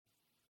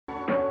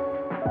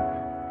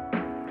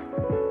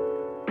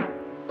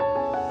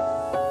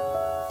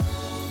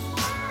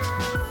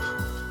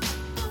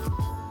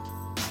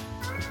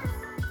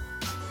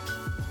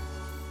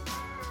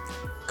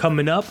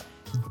Coming up,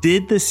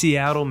 did the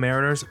Seattle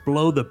Mariners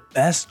blow the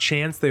best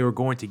chance they were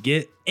going to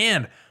get?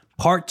 And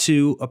part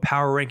 2 of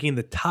power ranking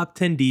the top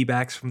 10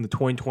 D-backs from the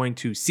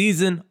 2022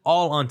 season,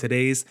 all on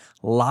today's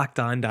Locked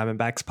On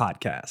Diamondbacks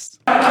podcast.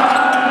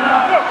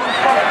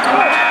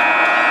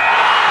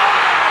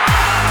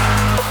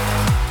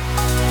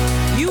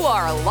 You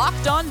are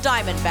Locked On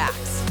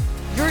Diamondbacks,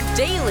 your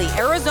daily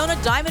Arizona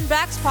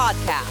Diamondbacks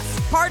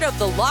podcast, part of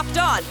the Locked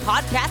On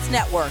Podcast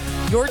Network,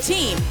 your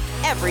team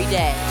every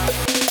day.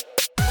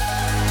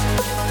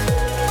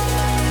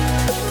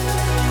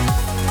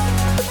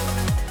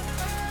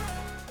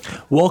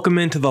 Welcome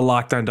into the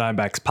Locked On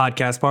Diamondbacks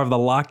podcast, part of the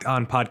Locked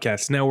On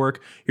Podcast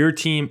Network, your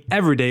team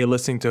every day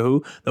listening to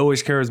who? The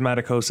always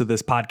charismatic host of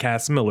this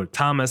podcast, Millard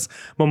Thomas.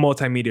 I'm a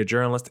multimedia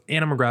journalist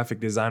and I'm a graphic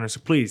designer, so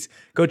please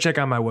go check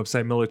out my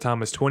website,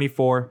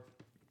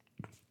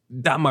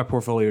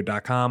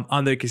 millardthomas24.myportfolio.com.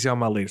 On there you can see all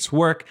my latest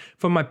work,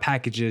 from my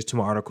packages to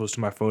my articles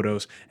to my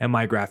photos and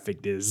my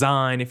graphic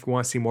design. If you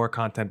want to see more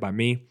content by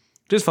me,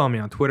 just follow me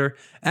on Twitter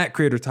at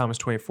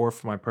CreatorThomas24 for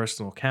my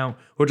personal account,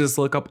 or just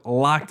look up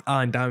Locked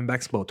On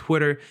Diamondbacks on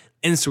Twitter,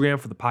 Instagram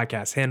for the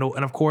podcast handle.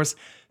 And of course,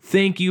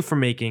 thank you for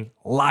making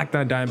Locked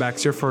On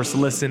Diamondbacks your first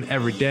listen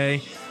every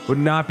day. Would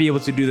not be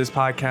able to do this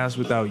podcast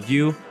without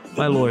you,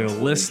 my loyal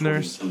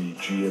listeners.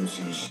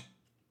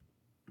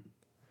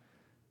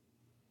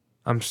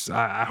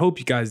 I hope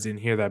you guys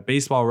didn't hear that.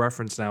 Baseball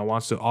Reference now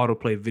wants to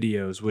autoplay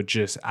videos, which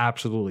just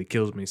absolutely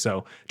kills me.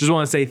 So just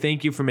want to say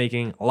thank you for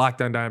making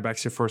Locked On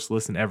Diamondbacks your first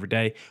listen every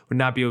day. Would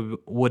not be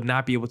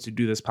able to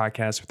do this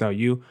podcast without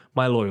you,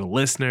 my loyal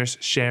listeners,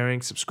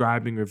 sharing,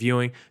 subscribing,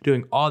 reviewing,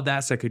 doing all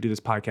that so I could do this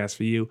podcast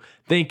for you.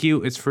 Thank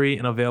you. It's free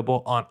and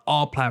available on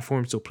all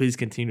platforms, so please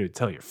continue to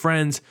tell your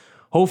friends.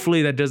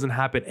 Hopefully that doesn't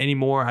happen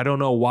anymore. I don't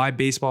know why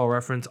Baseball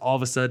Reference all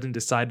of a sudden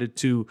decided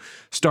to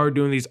start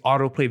doing these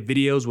autoplay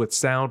videos with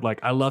sound. Like,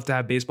 I love to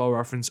have Baseball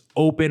Reference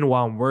open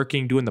while I'm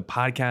working, doing the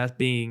podcast,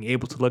 being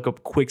able to look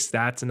up quick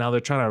stats, and now they're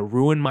trying to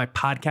ruin my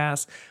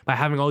podcast by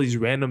having all these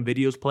random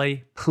videos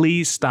play.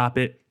 Please stop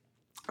it.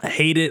 I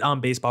hate it on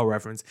Baseball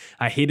Reference.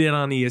 I hate it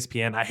on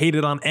ESPN. I hate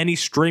it on any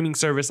streaming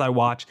service I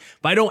watch.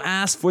 If I don't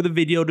ask for the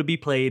video to be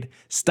played,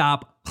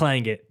 stop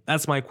playing it.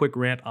 That's my quick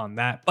rant on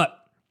that. But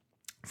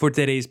for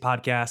today's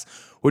podcast,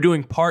 we're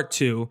doing part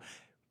 2,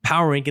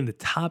 power ranking the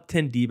top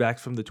 10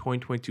 D-backs from the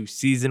 2022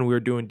 season.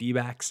 We're doing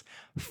D-backs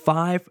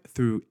 5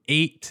 through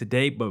 8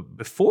 today. But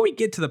before we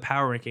get to the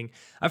power ranking,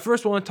 I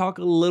first want to talk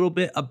a little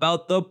bit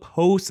about the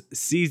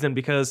postseason,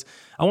 because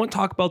I want to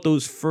talk about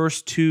those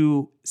first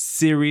 2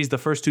 series, the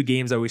first 2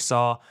 games that we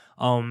saw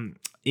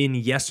in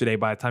yesterday.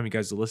 By the time you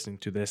guys are listening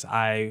to this,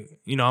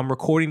 I'm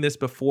recording this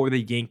before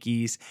the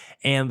Yankees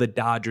and the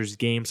Dodgers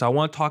game. So I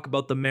want to talk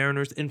about the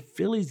Mariners and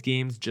Phillies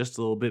games just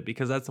a little bit,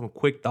 because that's some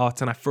quick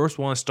thoughts. And I first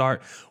want to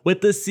start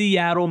with the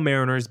Seattle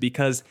Mariners,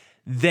 because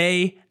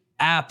they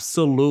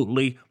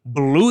absolutely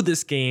blew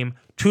this game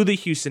to the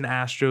Houston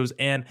Astros.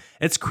 And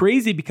it's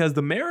crazy because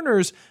the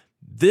Mariners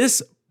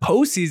this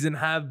postseason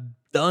have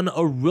done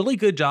a really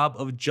good job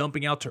of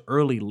jumping out to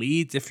early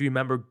leads. If you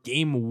remember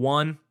game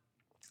 1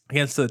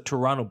 against the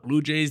Toronto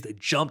Blue Jays, they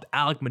jumped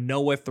Alek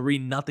Manoah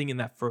 3-0 in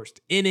that first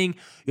inning.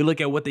 You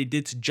look at what they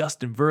did to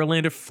Justin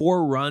Verlander,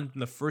 4 runs in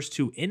the first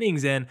 2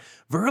 innings, and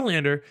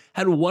Verlander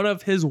had one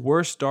of his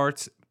worst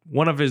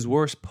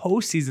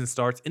postseason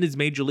starts in his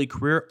major league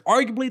career,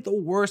 arguably the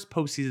worst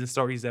postseason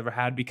start he's ever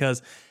had,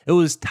 because it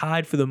was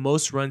tied for the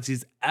most runs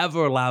he's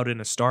ever allowed in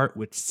a start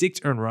with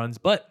 6 earned runs,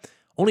 but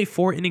only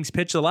 4 innings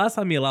pitched. The last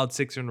time he allowed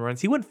 6 earned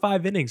runs, he went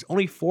 5 innings,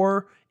 only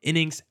 4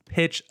 innings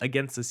pitched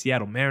against the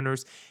Seattle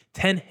Mariners.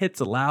 10 hits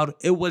allowed.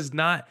 It was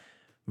not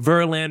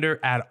Verlander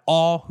at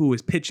all who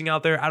was pitching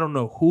out there. I don't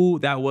know who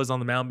that was on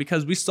the mound,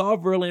 because we saw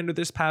Verlander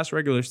this past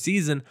regular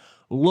season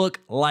look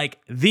like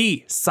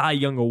the Cy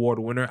Young Award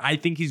winner. I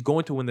think he's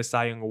going to win the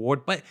Cy Young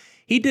Award, but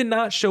he did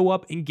not show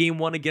up in game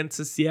 1 against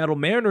the Seattle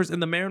Mariners,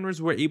 and the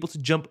Mariners were able to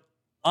jump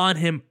on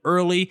him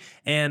early,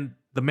 and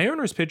the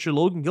Mariners pitcher,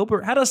 Logan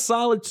Gilbert, had a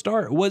solid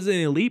start. It wasn't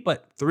elite,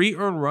 but 3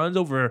 earned runs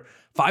over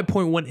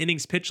 5.1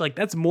 innings pitched. Like,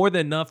 that's more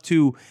than enough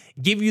to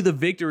give you the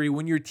victory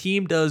when your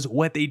team does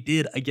what they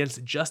did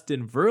against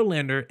Justin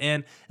Verlander.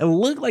 And it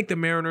looked like the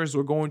Mariners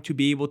were going to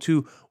be able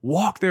to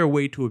walk their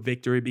way to a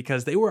victory,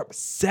 because they were up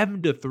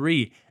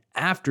 7-3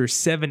 after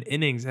 7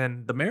 innings.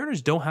 And the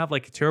Mariners don't have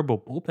like a terrible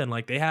bullpen.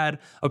 Like, they had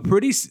a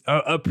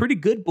pretty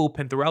good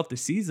bullpen throughout the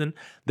season.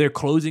 Their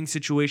closing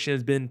situation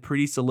has been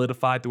pretty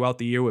solidified throughout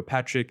the year, with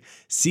Patrick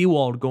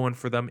Sewald going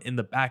for them in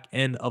the back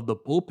end of the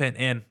bullpen.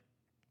 And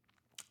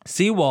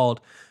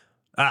Sewald,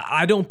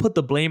 I don't put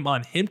the blame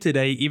on him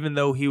today, even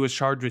though he was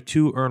charged with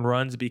 2 earned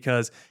runs,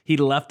 because he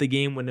left the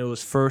game when it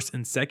was 1st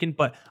and 2nd.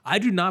 But I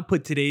do not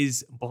put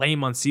today's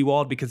blame on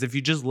Sewald, because if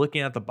you're just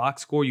looking at the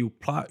box score, you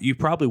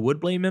probably would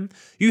blame him.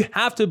 You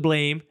have to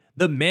blame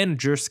the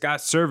manager,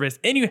 Scott Servais,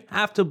 and you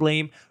have to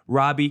blame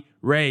Robbie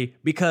Ray,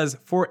 because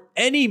for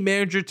any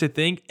manager to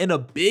think in a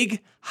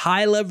big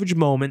high leverage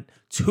moment,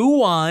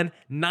 2 on,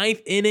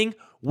 9th inning,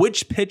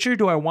 which pitcher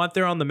do I want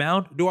there on the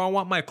mound? Do I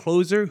want my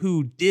closer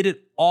who did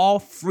it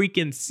all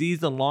freaking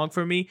season long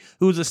for me,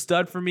 who was a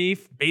stud for me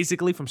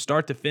basically from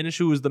start to finish,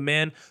 who was the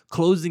man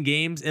closing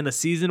games in a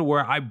season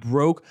where I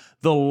broke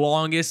the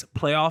longest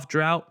playoff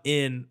drought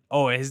in,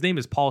 his name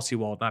is Paul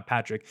Sewald, not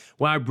Patrick.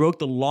 When I broke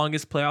the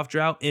longest playoff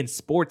drought in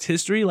sports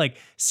history, like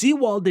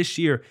Sewald this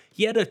year,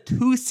 he had a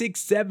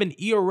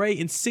 2.67 ERA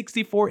in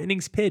 64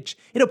 innings pitched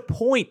in a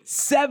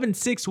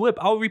 .76 whip.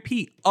 I'll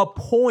repeat, a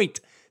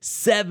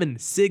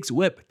 .76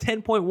 whip,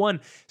 10.1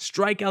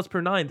 strikeouts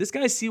per nine. This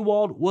guy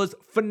Sewald was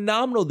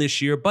phenomenal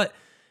this year, but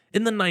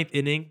in the ninth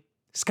inning,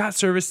 Scott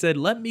Servais said,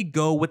 let me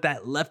go with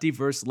that lefty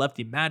versus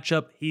lefty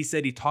matchup. He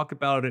said he talked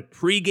about it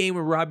pregame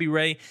with Robbie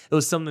Ray. It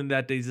was something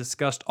that they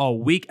discussed all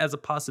week as a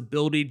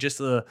possibility, just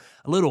a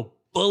little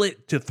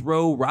bullet to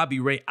throw Robbie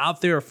Ray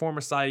out there, a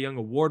former Cy Young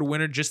Award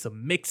winner, just to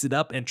mix it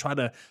up and try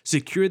to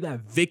secure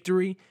that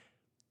victory.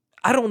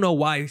 I don't know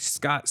why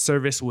Scott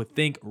Servais would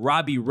think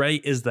Robbie Ray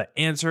is the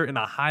answer in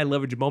a high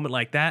leverage moment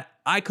like that.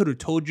 I could have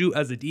told you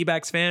as a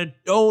D-backs fan,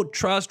 don't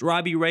trust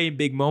Robbie Ray in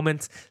big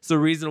moments. It's the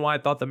reason why I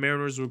thought the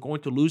Mariners were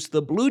going to lose to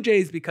the Blue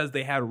Jays, because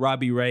they had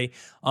Robbie Ray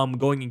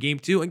going in game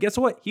 2. And guess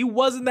what? He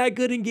wasn't that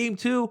good in game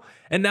 2.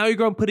 And now you're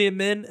going to put him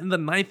in the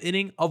ninth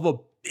inning of a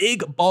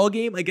big ball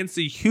game against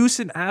the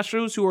Houston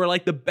Astros, who are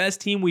like the best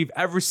team we've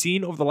ever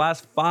seen over the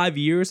last 5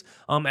 years,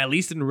 at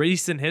least in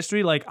recent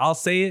history. Like, I'll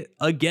say it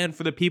again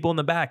for the people in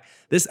the back.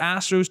 This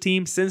Astros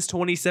team since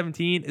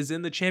 2017 is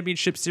in the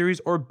championship series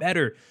or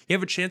better. You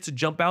have a chance to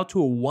jump out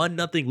to a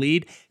 1-0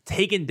 lead,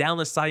 taking down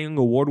the Cy Young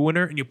Award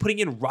winner, and you're putting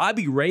in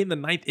Robbie Ray in the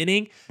ninth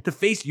inning to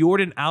face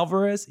Yordan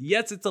Alvarez.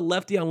 Yes, it's a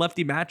lefty on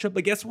lefty matchup,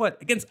 but guess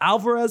what? Against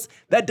Alvarez,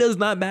 that does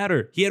not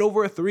matter. He had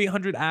over a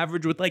 300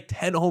 average with like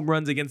 10 home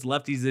runs against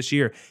lefties this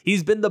year.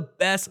 He's been the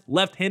best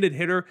left-handed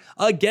hitter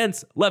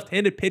against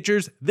left-handed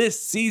pitchers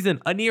this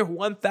season, a near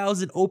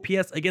 1,000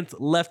 OPS against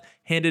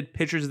left-handed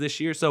pitchers this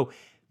year. So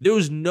there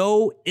was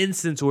no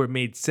instance where it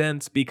made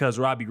sense, because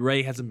Robbie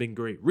Ray hasn't been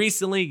great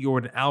recently.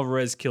 Yordan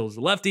Alvarez kills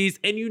lefties,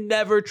 and you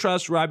never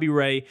trust Robbie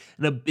Ray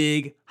in a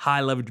big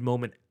high leverage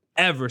moment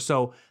ever.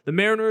 So the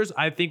Mariners,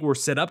 I think, were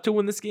set up to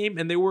win this game,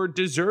 and they were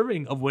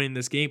deserving of winning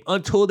this game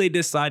until they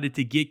decided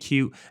to get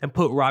cute and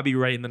put Robbie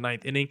Ray in the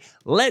ninth inning.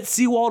 Let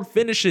Sewald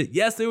finish it.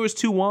 Yes, there was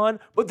 2 on,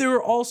 but there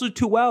were also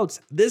 2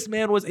 outs. This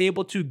man was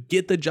able to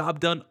get the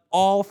job done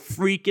all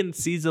freaking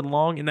season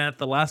long, and at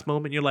the last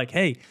moment, you're like,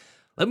 hey,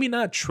 let me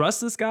not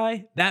trust this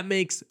guy. That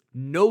makes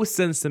no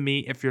sense to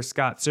me if you're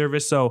Scott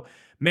Servais. So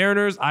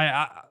Mariners,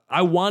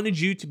 I wanted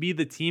you to be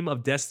the team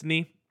of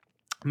destiny.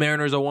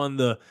 Mariners are one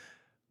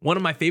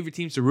of my favorite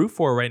teams to root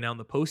for right now in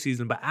the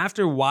postseason. But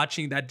after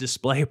watching that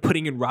display,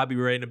 putting in Robbie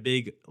Ray in a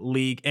big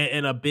league,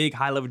 in a big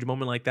high leverage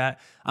moment like that,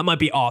 I might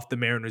be off the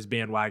Mariners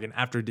bandwagon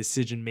after a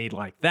decision made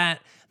like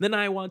that. Then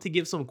I want to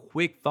give some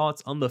quick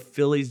thoughts on the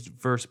Phillies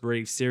versus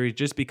Braves series,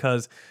 just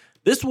because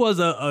this was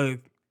I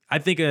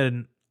think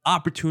an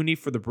opportunity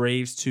for the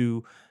Braves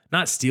to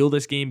not steal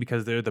this game,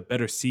 because they're the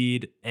better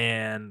seed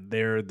and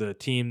they're the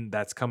team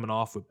that's coming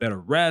off with better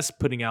rest,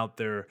 putting out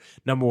their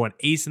number 1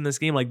 ace in this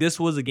game. Like, this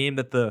was a game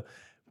that the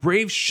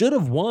Braves should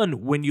have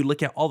won when you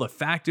look at all the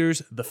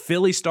factors. The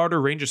Philly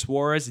starter, Ranger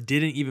Suarez,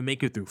 didn't even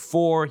make it through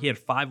 4. He had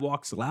 5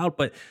 walks allowed,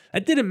 but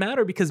that didn't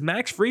matter because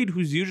Max Fried,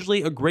 who's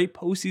usually a great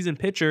postseason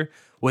pitcher,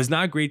 was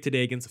not great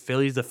today against the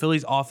Phillies. The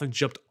Phillies offense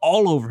jumped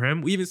all over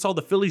him. We even saw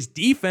the Phillies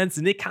defense,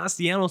 Nick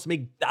Castellanos,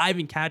 make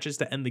diving catches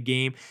to end the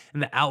game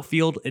in the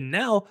outfield. And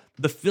now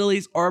the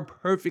Phillies are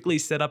perfectly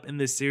set up in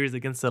this series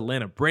against the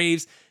Atlanta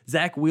Braves.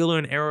 Zach Wheeler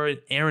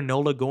and Aaron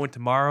Nola going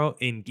tomorrow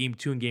in game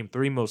 2 and game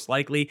 3, most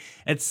likely.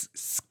 It's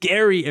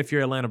scary if you're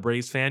an Atlanta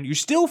Braves fan. You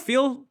still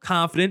feel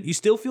confident. You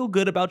still feel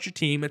good about your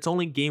team. It's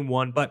only game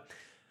 1, but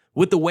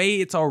with the way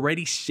it's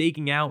already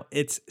shaking out,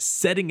 it's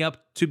setting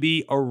up to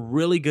be a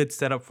really good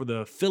setup for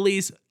the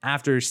Phillies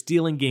after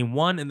stealing game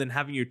 1 and then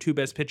having your 2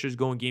 best pitchers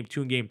go in game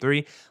 2 and game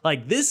 3.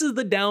 Like, this is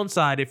the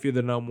downside if you're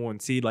the number 1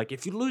 seed. Like,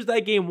 if you lose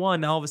that game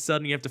 1, now all of a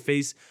sudden you have to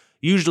face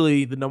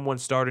usually the number 1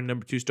 starter,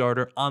 number 2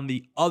 starter on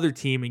the other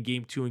team in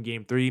game 2 and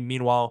game 3.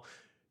 Meanwhile,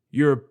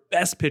 your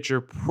best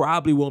pitcher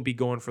probably won't be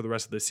going for the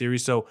rest of the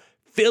series. So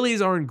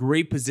Phillies are in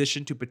great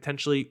position to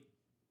potentially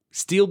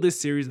steal this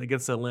series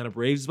against the Atlanta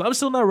Braves. But I'm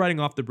still not writing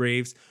off the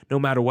Braves no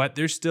matter what.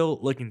 They're still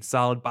looking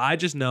solid. But I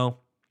just know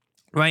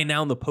right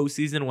now in the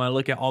postseason, when I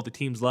look at all the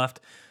teams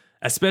left,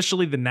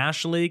 especially the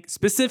National League,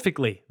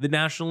 specifically the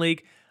National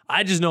League,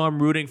 I just know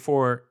I'm rooting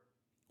for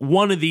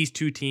one of these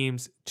 2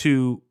 teams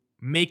to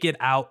make it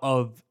out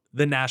of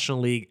the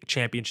National League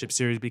Championship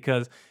Series,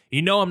 because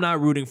I'm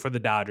not rooting for the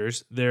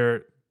Dodgers.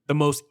 They're the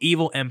most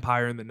evil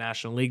empire in the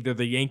National League. They're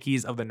the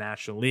Yankees of the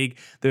National League.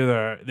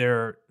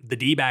 They're the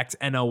D-backs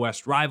NL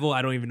West rival.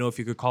 I don't even know if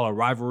you could call it a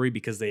rivalry,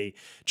 because they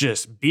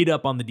just beat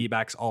up on the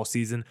D-backs all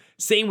season.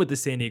 Same with the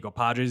San Diego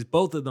Padres.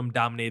 Both of them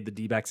dominated the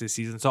D-backs this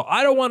season. So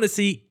I don't want to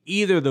see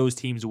either of those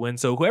teams win.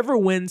 So whoever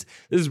wins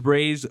this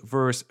Braves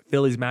versus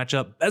Phillies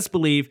matchup, best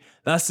believe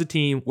that's the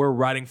team we're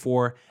riding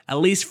for, at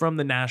least from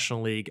the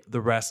National League, the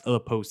rest of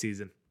the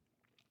postseason.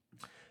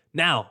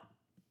 Now,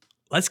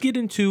 let's get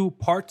into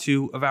part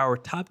 2 of our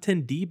top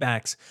 10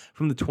 D-backs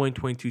from the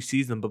 2022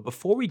 season. But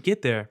before we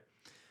get there,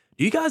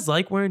 Do you guys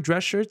like wearing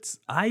dress shirts?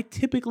 I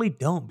typically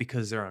don't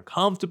because they're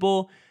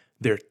uncomfortable,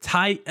 they're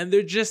tight, and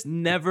they're just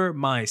never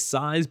my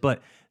size.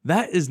 But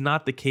that is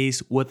not the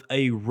case with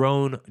a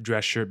Rhone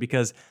dress shirt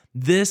because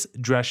this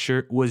dress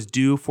shirt was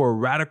due for a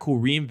radical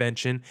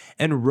reinvention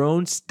and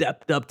Rhone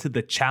stepped up to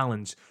the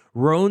challenge.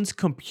 Rhone's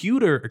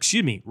commuter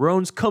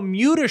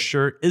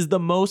shirt is the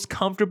most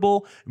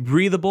comfortable,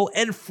 breathable,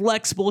 and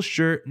flexible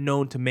shirt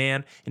known to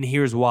man, and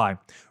here's why.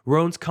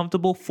 Rhone's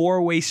comfortable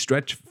 4-way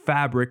stretch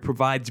fabric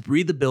provides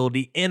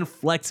breathability and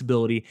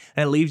flexibility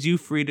that leaves you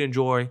free to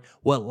enjoy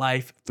what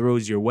life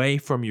throws your way.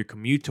 From your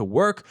commute to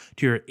work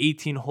to your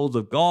 18 holes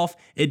of golf,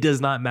 it does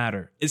not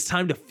matter. It's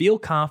time to feel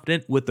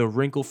confident with a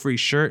wrinkle-free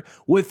shirt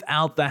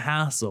without the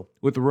hassle.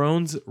 With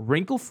Rhone's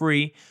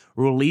wrinkle-free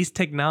release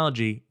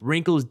technology,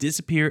 wrinkles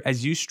disappear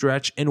as you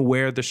stretch and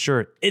wear the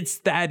shirt. It's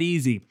that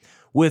easy.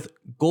 With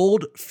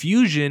Gold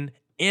Fusion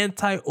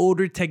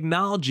anti-odor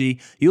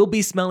technology, you'll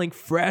be smelling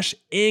fresh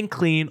and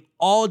clean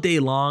all day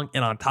long.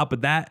 And on top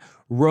of that,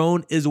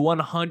 Rhone is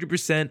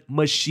 100%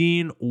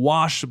 machine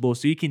washable,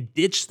 so you can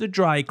ditch the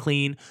dry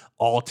clean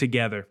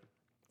altogether.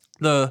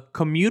 The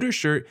commuter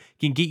shirt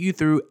can get you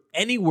through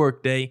any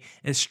workday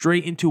and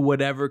straight into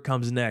whatever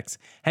comes next.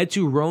 Head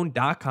to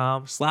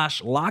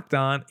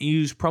Rhone.com/lockedon and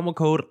use promo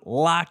code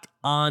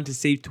LOCKEDON to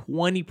save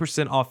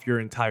 20% off your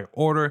entire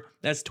order.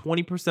 That's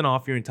 20%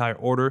 off your entire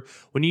order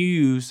when you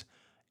use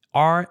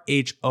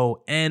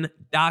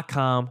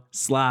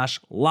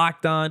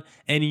RHON.com/lockedon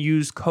and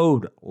use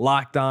code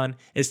LOCKEDON.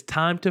 It's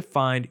time to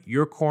find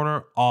your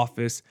corner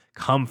office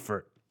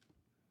comfort.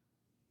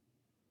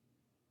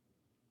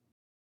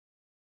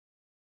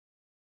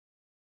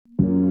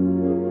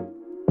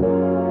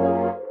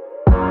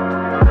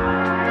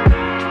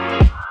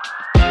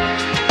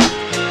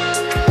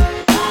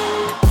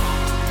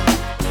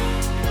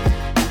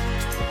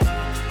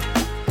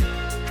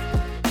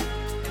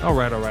 All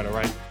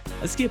right.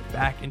 Let's get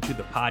back into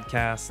the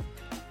podcast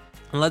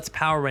and let's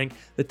power rank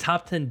the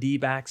top 10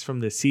 D-backs from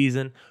the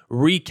season.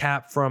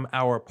 Recap from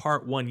our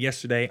part 1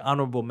 yesterday.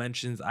 Honorable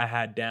mentions I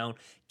had down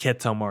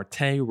Ketel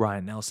Marte,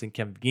 Ryan Nelson,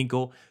 Kevin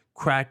Ginkel.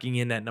 Cracking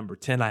in at number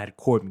 10, I had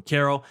Corbin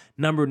Carroll.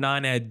 Number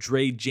 9, I had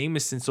Dre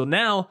Jamison. So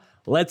now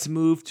let's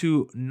move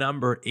to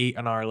number 8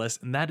 on our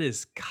list, and that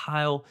is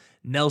Kyle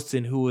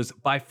Nelson, who was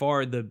by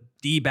far the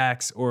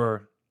D-backs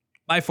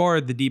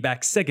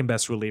second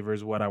best reliever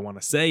is what I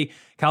want to say.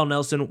 Kyle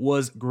Nelson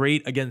was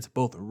great against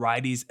both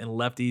righties and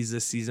lefties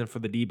this season for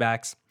the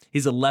D-backs.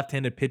 He's a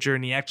left-handed pitcher,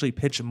 and he actually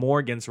pitched more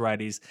against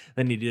righties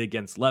than he did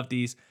against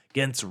lefties.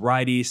 Against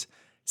righties,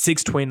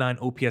 629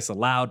 OPS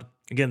allowed.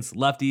 Against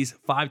lefties,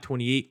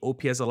 528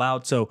 OPS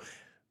allowed. So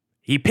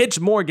he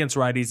pitched more against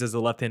righties as a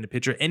left-handed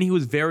pitcher, and he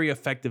was very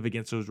effective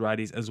against those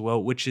righties as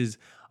well, which is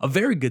a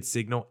very good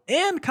signal.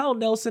 And Kyle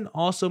Nelson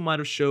also might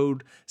have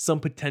showed some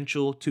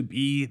potential to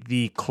be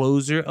the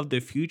closer of the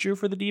future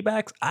for the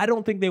D-backs. I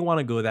don't think they want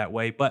to go that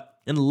way, but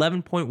an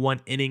 11.1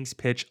 innings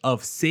pitch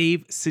of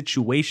save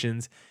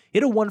situations,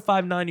 hit a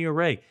 1.59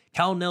 ERA.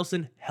 Kyle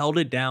Nelson held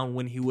it down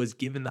when he was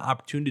given the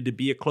opportunity to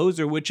be a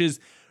closer, which is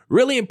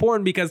really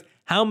important because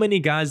how many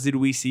guys did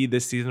we see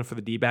this season for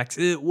the D-backs?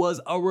 It was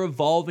a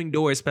revolving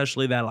door,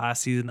 especially that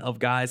last season, of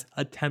guys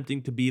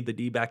attempting to be the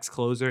D-backs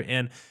closer.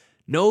 And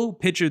no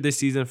pitcher this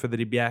season for the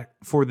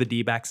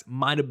D-backs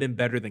might have been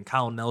better than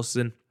Kyle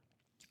Nelson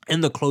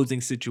in the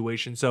closing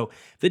situation. So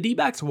if the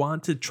D-backs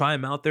want to try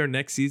him out there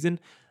next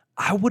season,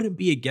 I wouldn't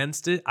be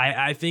against it.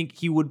 I think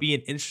he would be an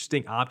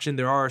interesting option.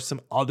 There are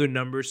some other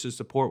numbers to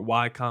support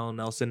why Kyle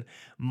Nelson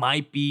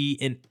might be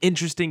an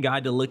interesting guy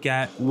to look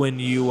at when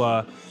you,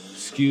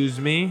 excuse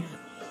me.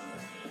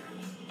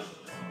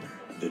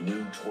 The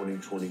new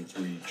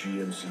 2023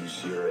 GMC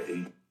Sierra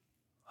 8.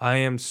 I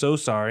am so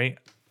sorry.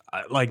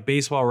 Like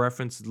Baseball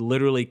Reference is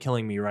literally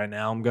killing me right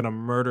now. I'm going to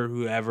murder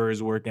whoever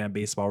is working at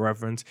Baseball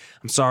Reference.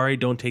 I'm sorry.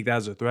 Don't take that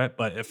as a threat.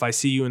 But if I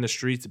see you in the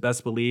streets,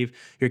 best believe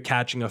you're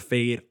catching a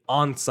fade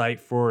on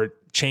site for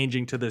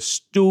changing to this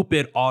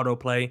stupid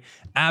autoplay.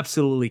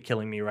 Absolutely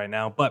killing me right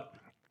now. But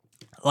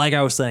like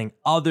I was saying,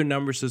 other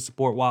numbers to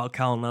support while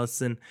Kyle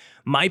Nelson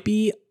might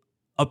be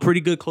a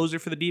pretty good closer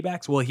for the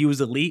D-backs. Well, he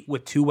was elite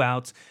with 2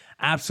 outs.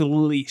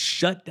 Absolutely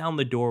shut down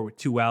the door with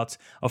 2 outs.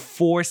 A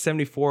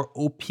 474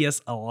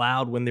 OPS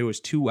allowed when there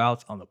was 2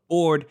 outs on the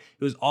board.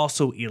 He was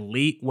also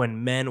elite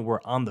when men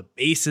were on the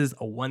bases.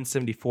 A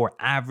 174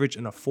 average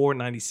and a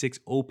 496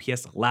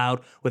 OPS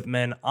allowed with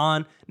men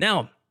on.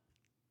 Now,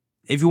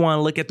 if you want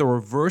to look at the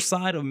reverse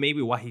side of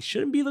maybe why he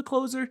shouldn't be the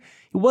closer,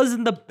 he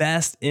wasn't the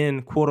best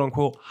in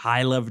quote-unquote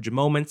high leverage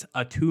moments.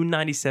 A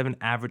 297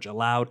 average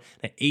allowed,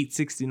 an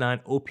 869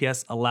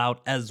 OPS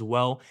allowed as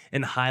well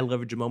in high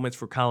leverage moments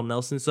for Kyle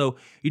Nelson. So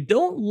you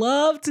don't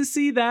love to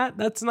see that.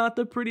 That's not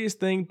the prettiest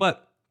thing,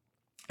 but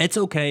it's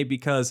okay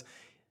because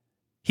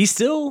he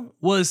still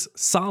was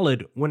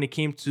solid when it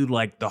came to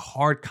like the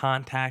hard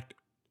contact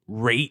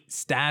rate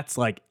stats.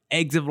 Like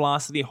exit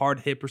velocity,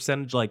 hard hit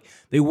percentage, like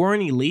they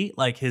weren't elite.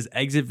 Like his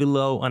exit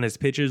velo on his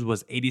pitches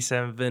was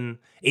 87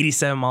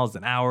 miles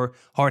an hour.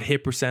 Hard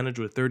hit percentage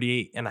was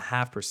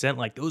 38.5%.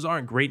 Like those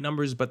aren't great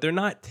numbers, but they're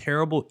not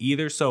terrible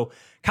either. So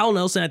Kyle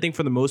Nelson, I think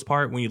for the most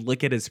part, when you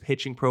look at his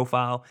pitching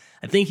profile,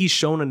 I think he's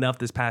shown enough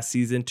this past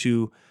season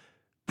to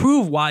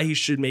prove why he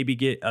should maybe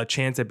get a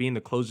chance at being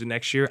the closer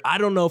next year. I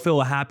don't know if it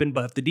will happen,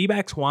 but if the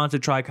D-backs want to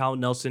try Kyle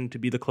Nelson to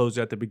be the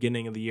closer at the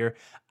beginning of the year,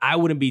 I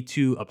wouldn't be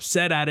too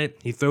upset at it.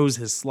 He throws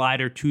his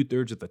slider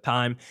 2/3 of the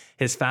time,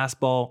 his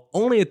fastball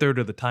only 1/3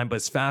 of the time, but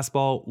his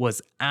fastball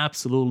was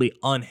absolutely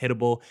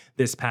unhittable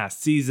this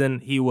past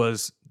season. He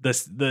was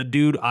the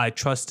dude I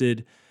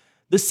trusted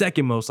the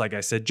second most, like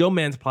I said. Joe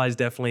Mantiply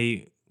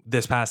definitely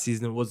this past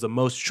season was the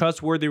most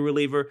trustworthy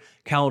reliever.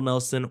 Kyle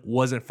Nelson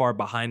wasn't far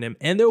behind him.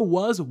 And there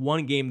was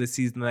one game this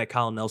season that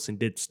Kyle Nelson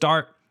did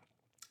start.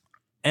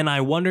 And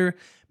I wonder,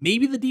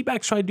 maybe the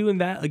D-backs try doing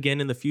that again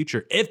in the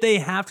future. If they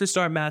have to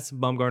start Madison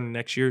Bumgarner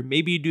next year,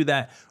 maybe you do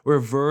that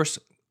reverse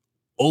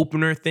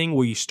opener thing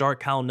where you start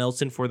Kyle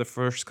Nelson for the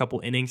first couple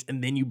innings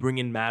and then you bring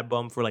in Mad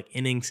Bum for like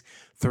innings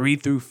 3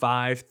 through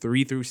 5,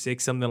 3 through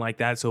 6, something like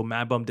that. So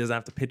Mad Bum doesn't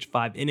have to pitch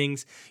 5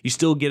 innings. You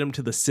still get him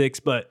to the 6,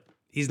 but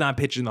he's not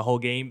pitching the whole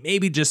game.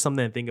 Maybe just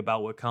something to think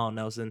about with Kyle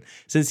Nelson,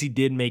 since he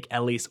did make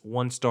at least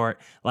one start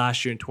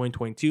last year in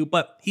 2022.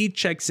 But he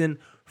checks in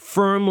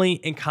firmly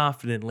and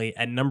confidently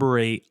at number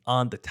 8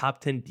 on the top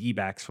 10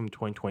 D-backs from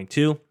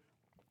 2022.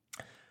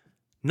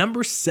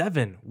 Number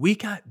 7, we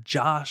got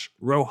Josh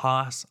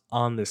Rojas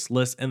on this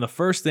list. And the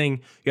first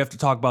thing you have to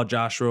talk about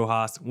Josh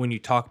Rojas when you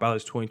talk about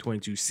his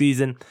 2022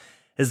 season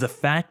is the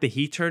fact that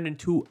he turned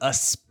into a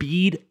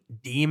speed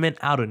demon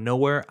out of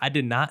nowhere. I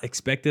did not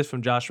expect this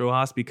from Josh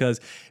Rojas because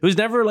it was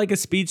never like a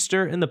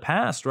speedster in the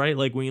past, right?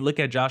 Like when you look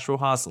at Josh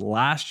Rojas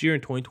last year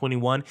in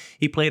 2021,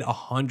 he played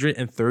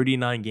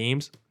 139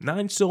 games,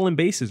 9 stolen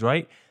bases,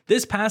 right?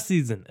 This past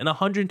season, in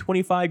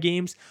 125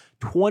 games,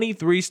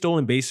 23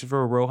 stolen bases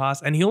for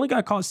Rojas, and he only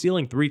got caught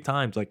stealing 3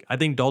 times. Like I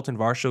think Dalton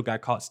Varsho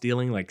got caught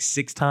stealing like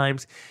 6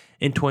 times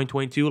in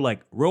 2022.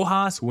 Like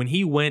Rojas, when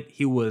he went,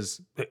 he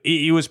was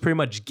pretty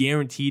much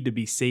guaranteed to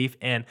be safe.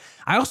 And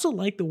I also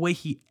like the way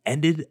he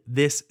ended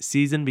this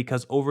season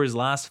because over his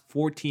last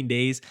 14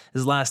 days,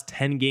 his last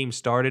 10 games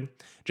started,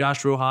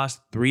 Josh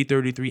Rojas,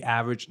 333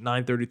 average,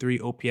 933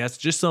 OPS,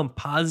 just some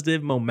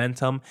positive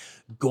momentum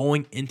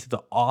going into the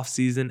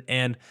offseason.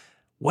 And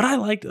what I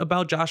liked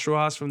about Josh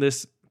Rojas from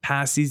this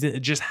past season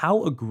is just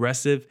how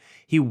aggressive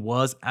he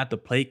was at the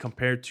plate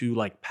compared to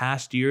like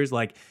past years.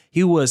 Like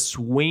he was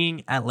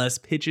swinging at less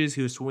pitches.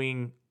 He was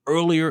swinging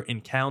earlier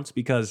in counts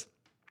because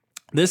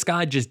this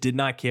guy just did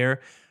not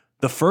care.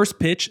 The first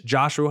pitch,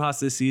 Josh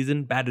Rojas this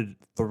season batted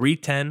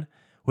 .310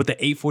 with the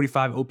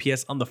 845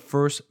 OPS on the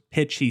first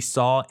pitch he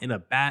saw in a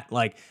bat.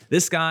 Like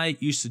this guy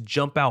used to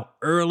jump out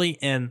early.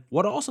 And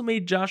what also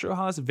made Josh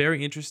Rojas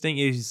very interesting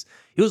is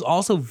he was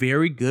also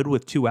very good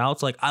with 2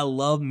 outs. Like I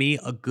love me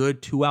a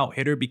good 2-out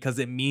hitter because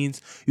it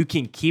means you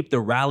can keep the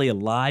rally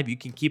alive. You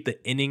can keep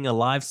the inning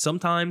alive.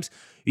 Sometimes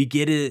you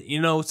get it,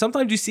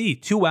 sometimes you see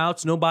 2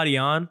 outs, nobody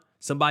on.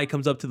 Somebody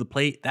comes up to the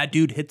plate, that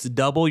dude hits a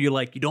double. You're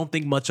like, you don't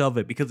think much of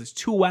it because it's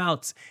 2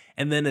 outs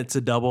and then it's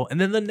a double.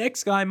 And then the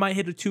next guy might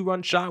hit a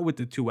 2-run shot with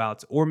the 2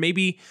 outs. Or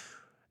maybe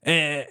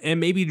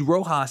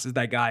Rojas is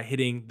that guy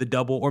hitting the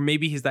double, or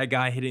maybe he's that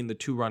guy hitting the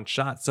 2-run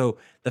shot. So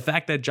the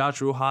fact that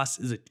Josh Rojas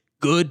is a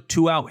good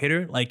 2-out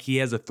hitter, like he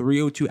has a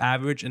 302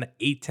 average and an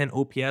 810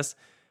 OPS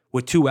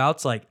with 2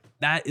 outs, like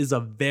that is a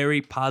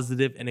very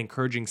positive and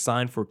encouraging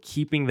sign for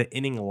keeping the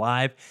inning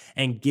alive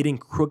and getting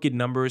crooked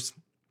numbers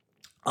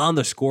on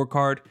the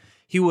scorecard.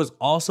 He was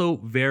also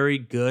very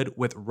good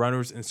with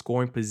runners in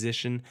scoring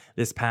position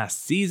this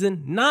past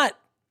season. Not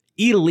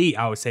elite,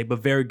 I would say, but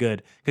very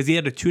good because he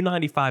had a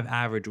 295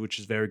 average, which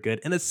is very good,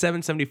 and a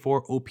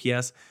 774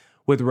 OPS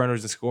with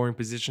runners in scoring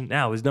position.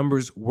 Now, his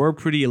numbers were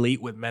pretty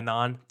elite with men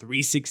on,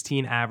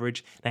 316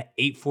 average, and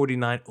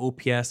 849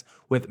 OPS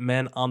with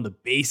men on the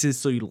bases,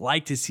 so you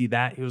like to see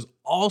that. He was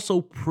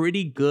also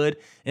pretty good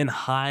in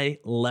high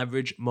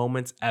leverage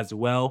moments as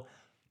well.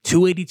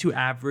 282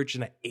 average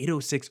and an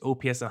 806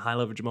 OPS in high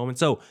leverage moments.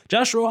 So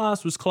Josh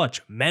Rojas was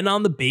clutch. Men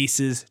on the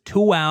bases,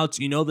 2 outs.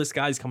 This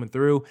guy's coming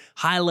through.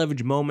 High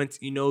leverage moments.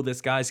 This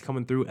guy's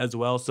coming through as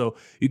well. So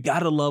you got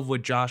to love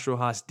what Josh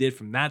Rojas did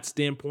from that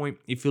standpoint.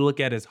 If you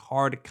look at his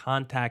hard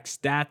contact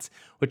stats,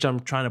 which I'm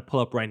trying to pull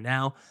up right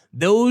now,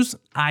 those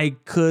I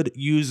could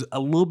use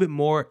a little bit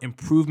more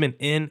improvement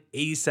in.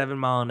 87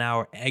 mile an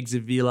hour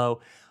exit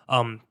velo.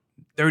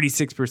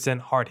 36%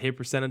 hard hit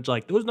percentage.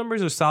 Like those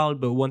numbers are solid,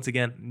 but once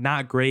again,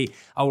 not great.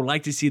 I would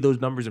like to see those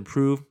numbers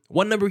improve.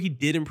 One number he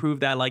did improve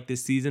that I like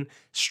this season,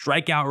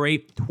 strikeout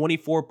rate,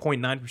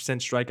 24.9%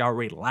 strikeout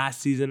rate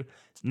last season,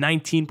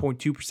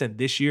 19.2%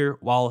 this year,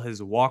 while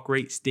his walk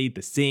rate stayed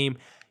the same.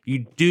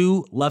 You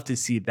do love to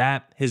see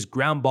that. His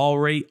ground ball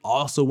rate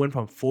also went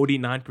from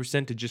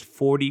 49% to just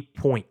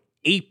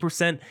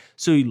 40.8%.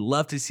 So you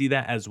love to see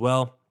that as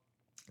well.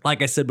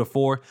 Like I said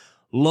before,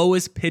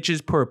 lowest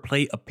pitches per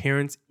plate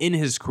appearance in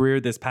his career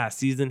this past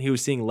season. He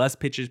was seeing less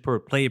pitches per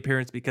plate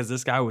appearance because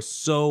this guy was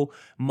so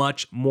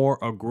much more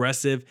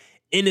aggressive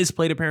in his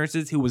plate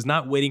appearances. He was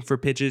not waiting for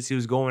pitches. He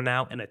was going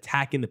out and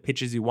attacking the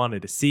pitches he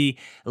wanted to see.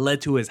 It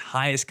led to his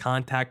highest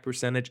contact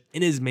percentage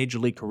in his major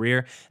league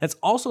career. That's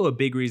also a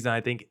big reason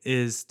I think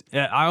it's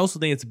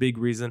a big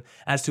reason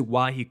as to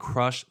why he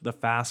crushed the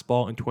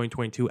fastball in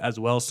 2022 as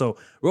well. So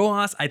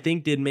Rojas, I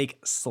think, did make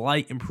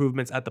slight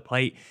improvements at the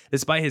plate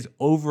despite his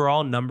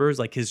overall numbers,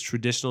 like his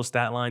traditional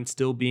stat line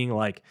still being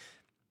like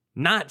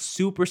not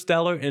super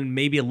stellar and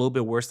maybe a little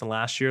bit worse than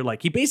last year.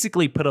 Like he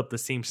basically put up the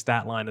same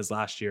stat line as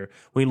last year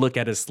when you look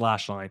at his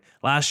slash line.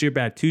 Last year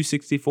batted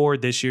 264,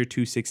 this year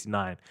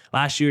 269.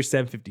 Last year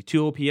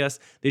 752 OPS,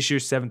 this year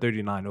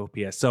 739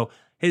 OPS. So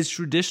his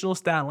traditional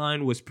stat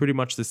line was pretty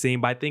much the same,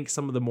 but I think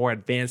some of the more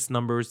advanced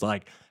numbers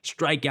like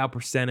strikeout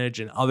percentage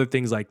and other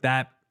things like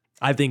that,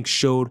 I think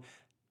showed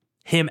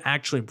him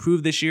actually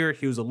improved this year.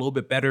 He was a little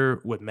bit better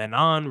with men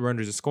on,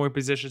 runners in scoring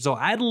position. So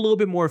I had a little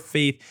bit more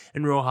faith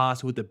in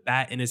Rojas with the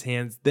bat in his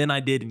hands than I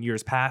did in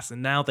years past.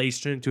 And now that he's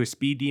turned into a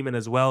speed demon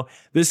as well,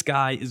 this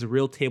guy is a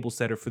real table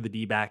setter for the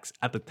D-backs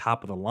at the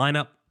top of the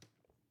lineup.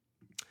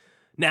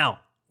 Now,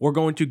 we're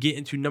going to get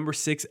into number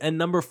 6 and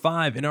number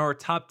 5 in our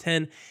top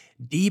 10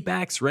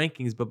 D-backs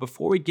rankings. But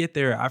before we get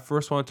there, I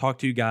first want to talk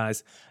to you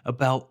guys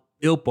about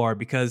Built Bar,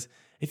 because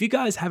if you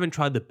guys haven't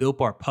tried the Built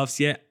Bar Puffs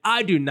yet,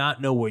 I do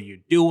not know what you're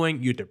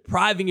doing. You're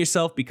depriving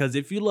yourself, because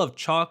if you love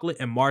chocolate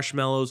and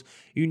marshmallows,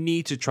 you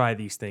need to try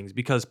these things,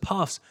 because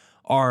Puffs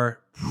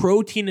are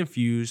protein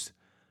infused,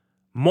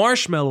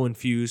 marshmallow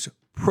infused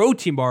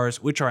protein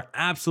bars, which are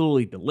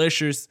absolutely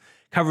delicious,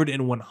 covered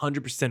in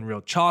 100%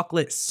 real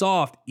chocolate,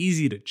 soft,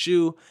 easy to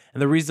chew.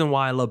 And the reason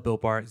why I love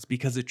Built Bar is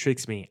because it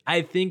tricks me.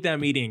 I think that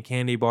I'm eating a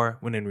candy bar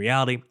when in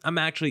reality, I'm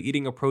actually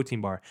eating a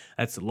protein bar.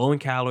 That's low in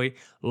calorie,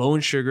 low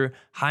in sugar,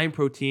 high in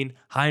protein,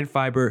 high in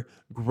fiber,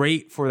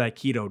 great for that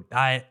keto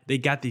diet. They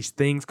got these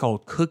things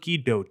called cookie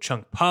dough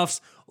chunk puffs,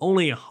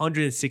 only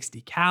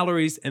 160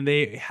 calories, and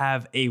they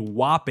have a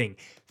whopping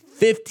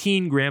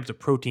 15 grams of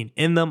protein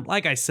in them.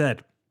 Like I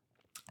said,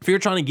 if you're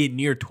trying to get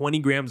near 20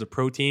 grams of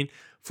protein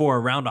for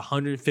around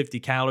 150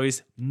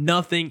 calories,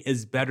 nothing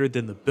is better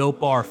than the Built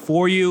Bar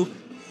for you.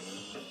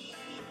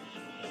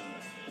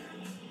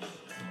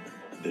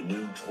 The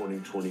new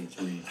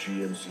 2023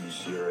 GMC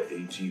Sierra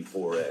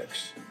AT4X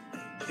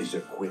is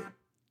equipped.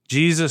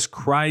 Jesus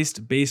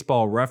Christ,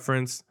 baseball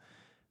reference.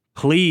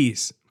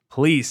 Please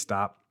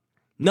stop.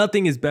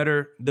 Nothing is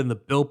better than the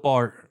Built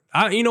Bar.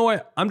 You know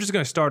what? I'm just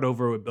going to start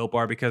over with Built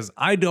Bar, because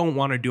I don't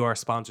want to do our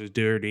sponsors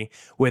dirty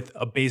with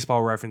a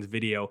baseball reference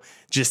video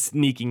just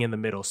sneaking in the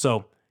middle.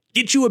 So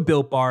get you a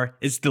Built Bar.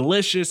 It's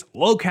delicious,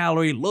 low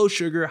calorie, low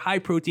sugar, high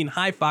protein,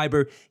 high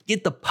fiber.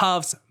 Get the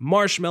puffs,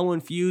 marshmallow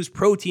infused,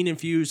 protein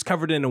infused,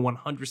 covered in a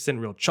 100%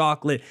 real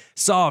chocolate,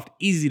 soft,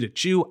 easy to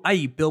chew. I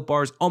eat Built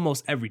Bars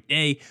almost every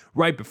day,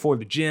 right before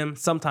the gym,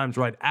 sometimes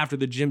right after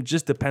the gym,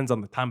 just depends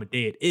on the time of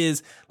day it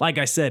is. Like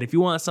I said, if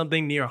you want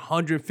something near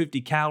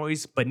 150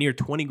 calories, but near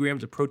 20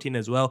 grams of protein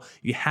as well,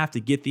 you have to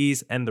get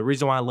these. And the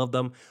reason why I love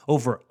them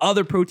over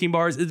other protein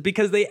bars is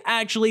because they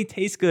actually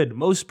taste good.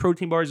 Most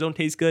protein bars don't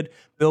taste good.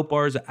 Built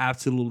Bars are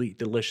absolutely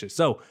delicious.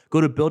 So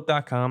go to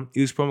Built.com,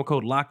 use promo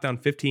code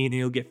LOCKDOWN15, and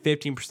you'll get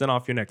 15%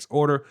 off your next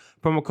order.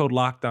 Promo code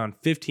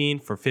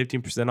LOCKDOWN15 for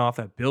 15% off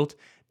at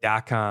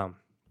Built.com.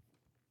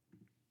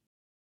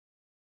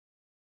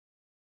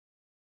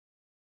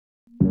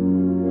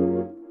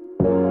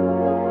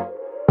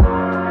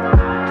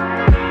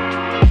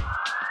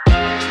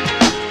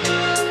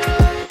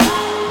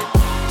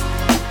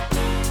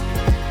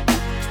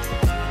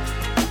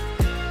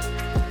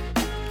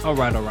 All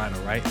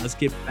right. Let's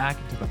get back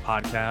into the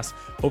podcast.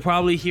 We'll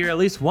probably hear at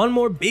least one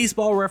more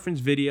baseball reference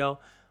video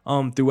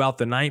throughout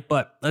the night,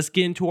 but let's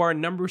get into our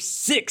number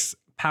 6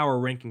 power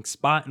ranking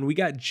spot. And we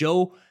got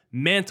Joe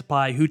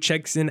Mantiply, who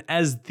checks in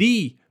as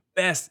the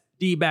best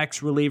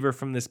D-backs reliever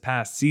from this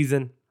past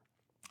season.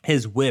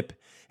 His whip,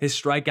 his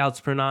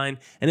strikeouts per 9,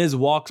 and his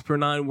walks per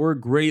 9 were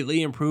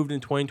greatly improved in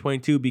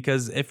 2022,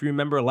 because if you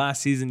remember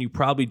last season, you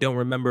probably don't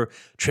remember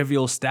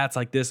trivial stats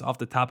like this off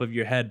the top of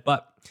your head,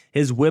 but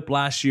his whip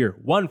last year,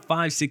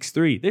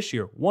 1.563. This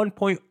year,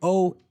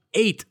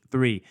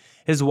 1.083.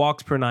 His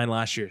walks per 9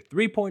 last year,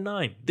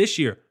 3.9. This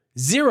year,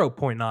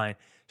 0.9.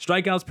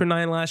 Strikeouts per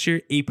 9 last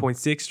year, 8.6.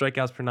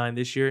 Strikeouts per 9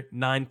 this year,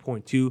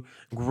 9.2.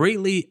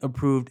 Greatly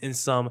improved in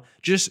some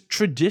just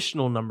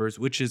traditional numbers,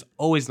 which is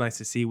always nice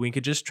to see when you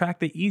could just track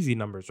the easy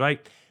numbers,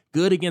 right?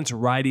 Good against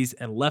righties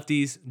and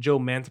lefties. Joe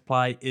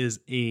Mantiply is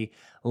a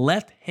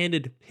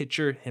left-handed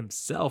pitcher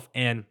himself,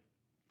 and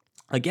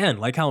again,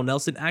 like how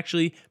Nelson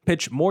actually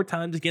pitched more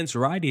times against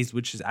righties,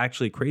 which is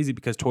actually crazy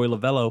because Torey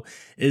Lovullo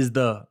is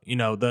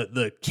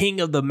the king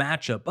of the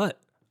matchup.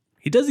 But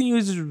he doesn't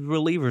use his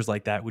relievers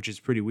like that, which is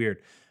pretty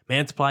weird.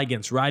 Mantiply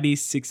against righties,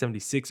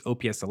 676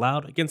 OPS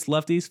allowed. Against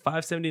lefties,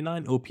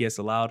 579 OPS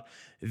allowed.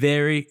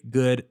 Very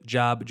good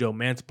job, Joe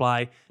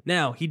Mantiply.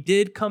 Now, he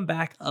did come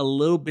back a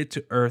little bit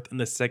to earth in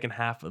the second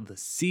half of the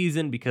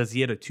season because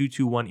he had a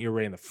 2.21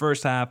 ERA in the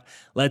first half,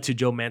 led to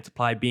Joe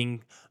Mantiply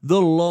being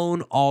the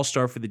lone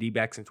all-star for the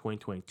D-backs in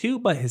 2022.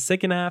 But his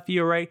second half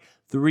ERA,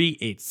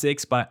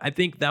 3.86, but I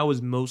think that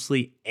was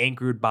mostly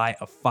anchored by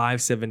a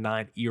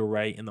 5.79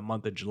 ERA in the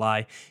month of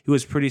July. He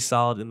was pretty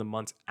solid in the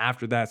months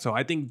after that. So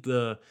I think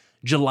the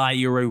July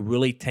ERA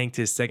really tanked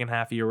his second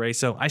half ERA.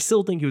 So I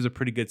still think he was a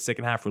pretty good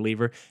second half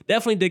reliever.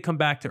 Definitely did come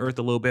back to earth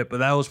a little bit, but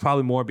that was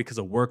probably more because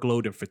of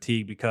workload and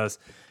fatigue. Because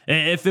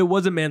if it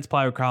wasn't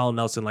Mantiply or Kyle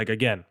Nelson, like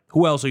again,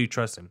 who else are you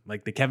trusting?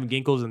 Like the Kevin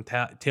Ginkles and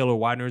Taylor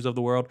Wideners of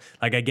the world.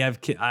 Like I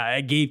gave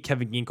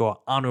Kevin Ginkel an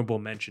honorable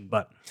mention,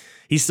 but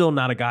he's still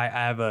not a guy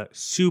I have a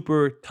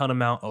super ton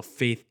amount of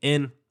faith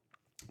in.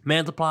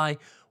 Mantiply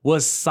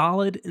was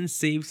solid in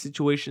save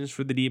situations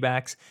for the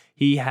D-backs.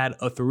 He had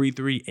a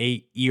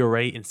 3.38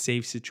 ERA in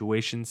save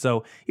situations,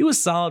 so he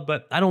was solid,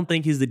 but I don't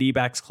think he's the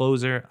D-backs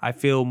closer. I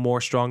feel more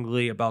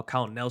strongly about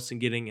Kyle Nelson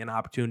getting an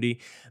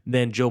opportunity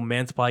than Joe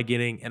Mantiply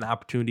getting an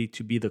opportunity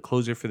to be the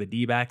closer for the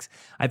D-backs.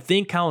 I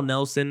think Joe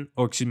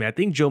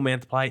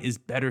Mantiply is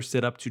better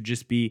set up to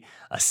just be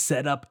a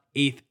setup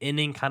eighth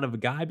inning kind of a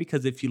guy,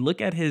 because if you look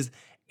at his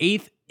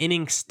eighth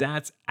inning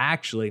stats,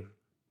 actually,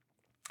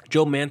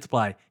 Joe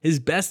Mantiply, his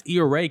best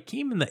ERA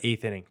came in the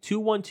eighth inning.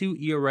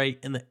 2.12 ERA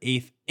in the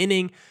eighth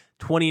inning.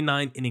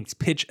 29 innings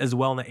pitched as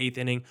well in the eighth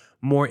inning.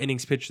 More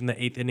innings pitched in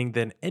the eighth inning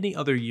than any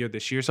other year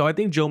this year. So I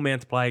think Joe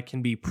Mantiply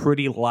can be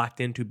pretty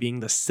locked into being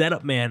the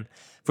setup man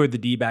for the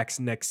D-backs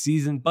next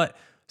season. But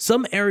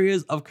some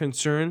areas of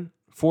concern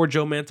for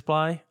Joe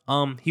Mantiply,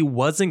 he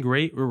wasn't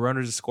great with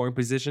runners in scoring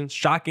position.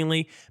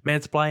 Shockingly,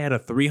 Mantiply had a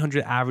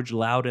 300 average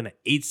allowed and an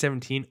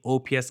 817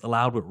 OPS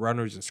allowed with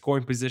runners in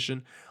scoring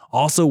position.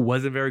 Also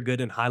wasn't very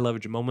good in high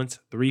leverage moments,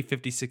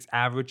 356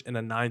 average and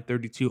a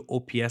 932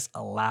 OPS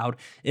allowed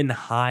in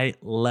high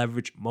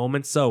leverage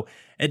moments. So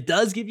it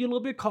does give you a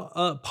little bit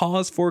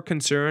pause for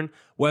concern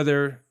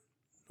whether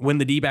when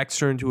the D-backs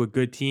turn into a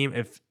good team,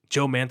 if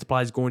Joe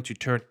Mantiply is going to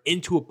turn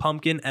into a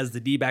pumpkin as the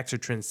D-backs are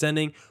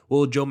transcending.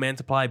 Will Joe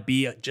Mantiply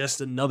be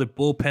just another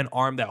bullpen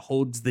arm that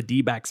holds the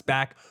D-backs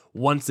back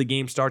once the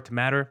games start to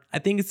matter? I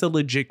think it's a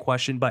legit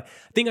question, but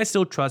I think I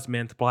still trust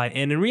Mantiply.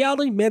 And in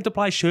reality,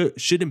 Mantiply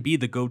shouldn't be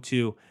the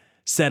go-to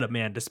setup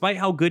man. Despite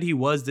how good he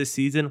was this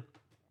season,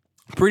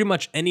 pretty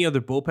much any other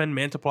bullpen,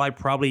 Mantiply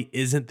probably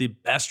isn't the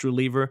best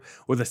reliever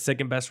or the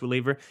second best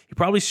reliever. He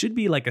probably should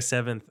be like a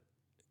seventh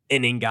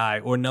inning guy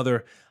or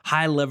another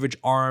high leverage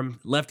arm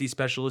lefty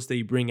specialist that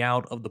you bring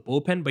out of the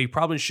bullpen, but you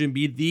probably shouldn't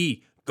be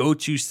the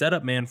go-to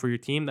setup man for your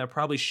team. That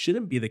probably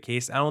shouldn't be the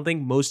case. I don't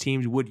think most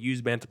teams would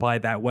use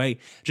Mantiply that way,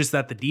 just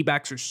that the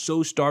D-backs are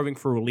so starving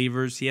for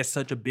relievers. He has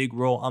such a big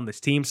role on this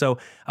team. So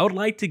I would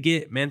like to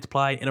get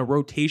Mantiply in a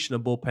rotation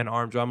of bullpen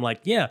arms where I'm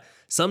like, yeah,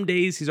 some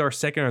days he's our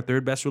second or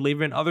third best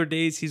reliever, and other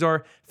days he's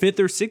our fifth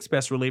or sixth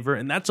best reliever.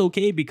 And that's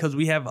okay because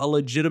we have a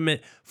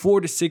legitimate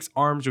 4 to 6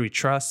 arms we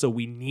trust. So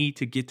we need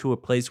to get to a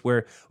place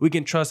where we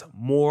can trust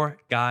more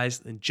guys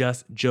than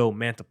just Joe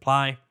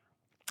Mantiply.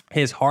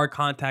 His hard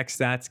contact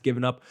stats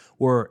given up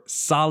were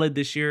solid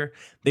this year.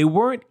 They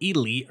weren't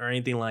elite or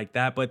anything like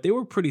that, but they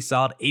were pretty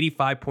solid.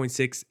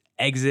 85.6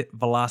 exit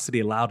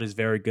velocity allowed is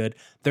very good.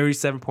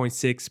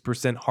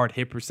 37.6% hard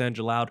hit percentage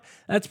allowed.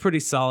 That's pretty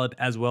solid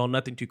as well.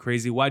 Nothing too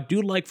crazy. What I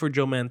do like for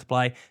Joe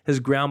Mantiply,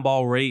 his ground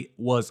ball rate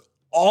was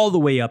all the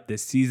way up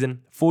this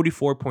season.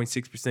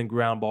 44.6%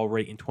 ground ball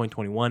rate in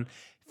 2021.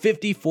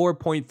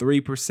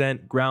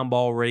 54.3% ground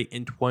ball rate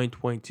in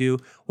 2022.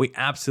 We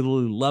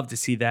absolutely love to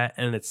see that,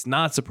 and it's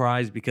not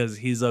surprised because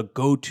he's a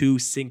go-to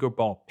sinker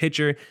ball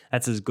pitcher.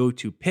 That's his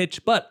go-to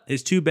pitch, but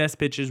his two best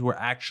pitches were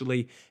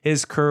actually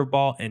his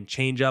curveball and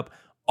changeup.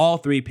 All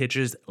three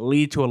pitches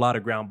lead to a lot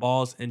of ground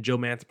balls, and Joe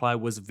Mantiply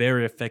was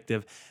very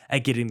effective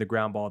at getting the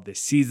ground ball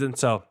this season.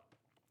 So,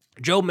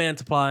 Joe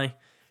Mantiply,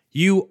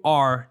 you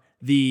are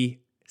the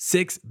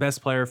 6th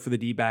best player for the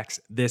D-backs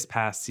this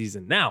past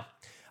season. Now,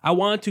 I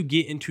wanted to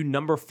get into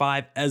number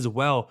 5 as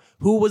well.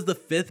 Who was the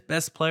 5th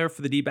best player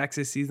for the D-backs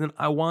this season?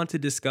 I want to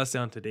discuss it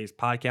on today's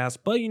podcast,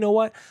 but you know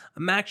what?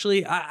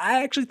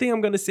 I actually think I'm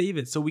going to save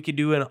it so we could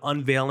do an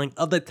unveiling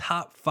of the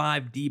top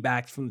 5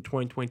 D-backs from the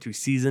 2022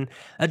 season.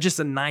 That's just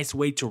a nice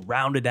way to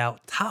round it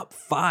out. Top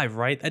 5,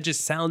 right? That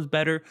just sounds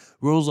better,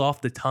 rolls off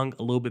the tongue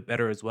a little bit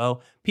better as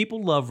well.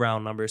 People love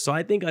round numbers, so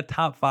I think a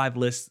top 5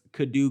 list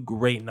could do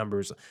great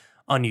numbers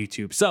on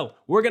YouTube. So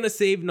we're going to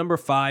save number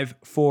 5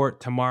 for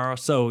tomorrow.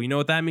 So you know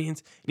what that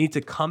means? You need to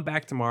come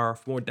back tomorrow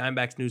for more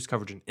Diamondbacks news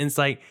coverage and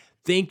insight.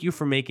 Thank you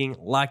for making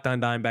Locked On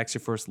Diamondbacks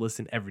your first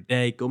listen every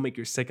day. Go make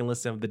your second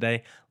listen of the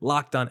day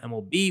Locked On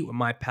MLB with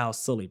my pal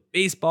Sully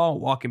Baseball,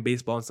 walking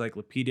baseball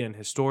encyclopedia and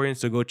historian.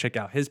 So go check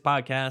out his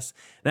podcast.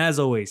 And as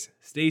always,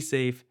 stay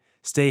safe,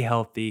 stay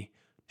healthy.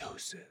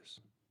 Deuces.